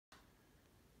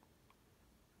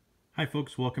Hi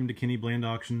folks, welcome to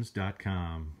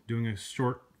KennyBlandAuctions.com. Doing a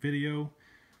short video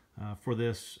for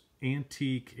this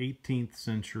antique 18th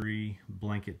century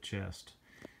blanket chest.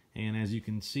 And as you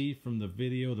can see from the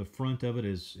video, the front of it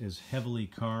is heavily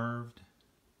carved.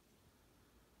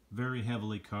 Very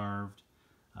heavily carved.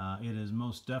 It is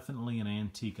most definitely an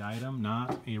antique item,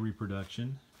 not a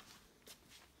reproduction.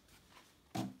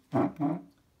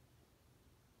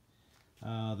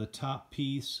 The top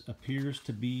piece appears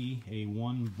to be a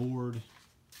one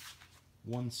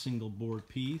single board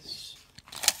piece,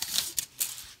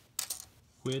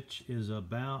 which is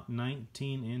about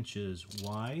 19 inches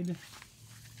wide.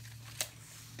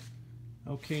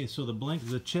 Okay, so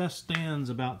the chest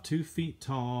stands about 2 feet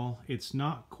tall. It's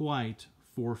not quite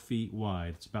 4 feet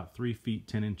wide. It's about 3 feet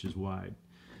 10 inches wide.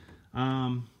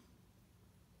 Common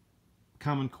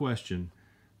question: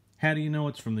 how do you know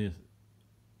it's from the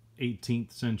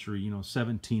 18th century,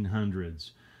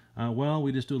 1700s? Well,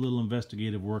 we just do a little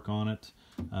investigative work on it.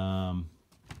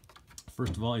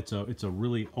 First of all, it's a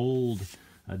really old,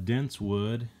 dense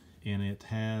wood, and it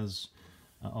has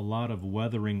a lot of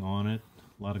weathering on it,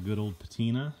 a lot of good old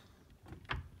patina.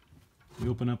 We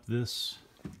open up this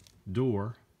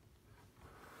door,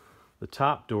 the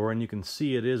top door, and you can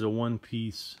see it is a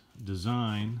one-piece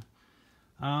design.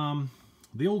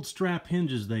 The old strap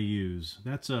hinges they use,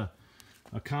 that's a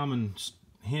common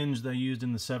hinge they used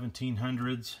in the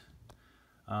 1700s.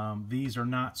 These are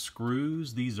not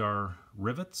screws, these are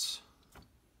rivets.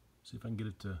 See if I can get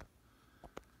it to,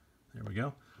 there we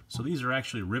go. So these are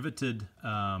actually riveted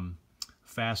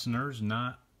fasteners,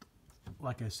 not,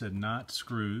 like I said, not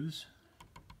screws.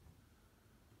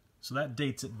 So that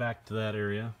dates it back to that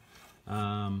area.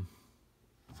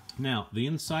 Now, the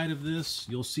inside of this,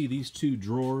 you'll see these two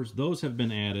drawers, those have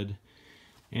been added,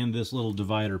 and this little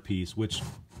divider piece, which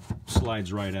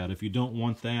slides right out. If you don't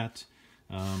want that,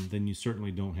 then you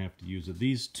certainly don't have to use it.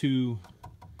 These two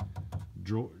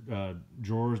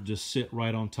drawers just sit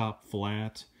right on top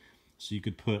flat, so you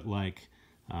could put like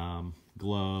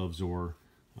gloves or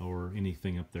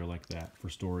anything up there like that for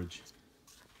storage.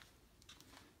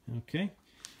 Okay.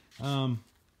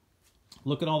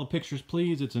 Look at all the pictures,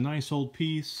 please. It's a nice old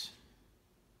piece.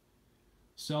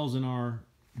 Sells in our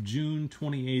June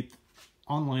 28th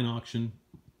online auction.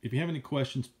 If you have any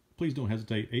questions, please don't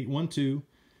hesitate.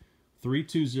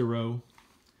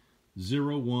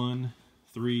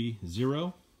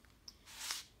 812-320-0130.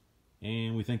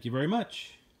 And we thank you very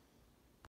much.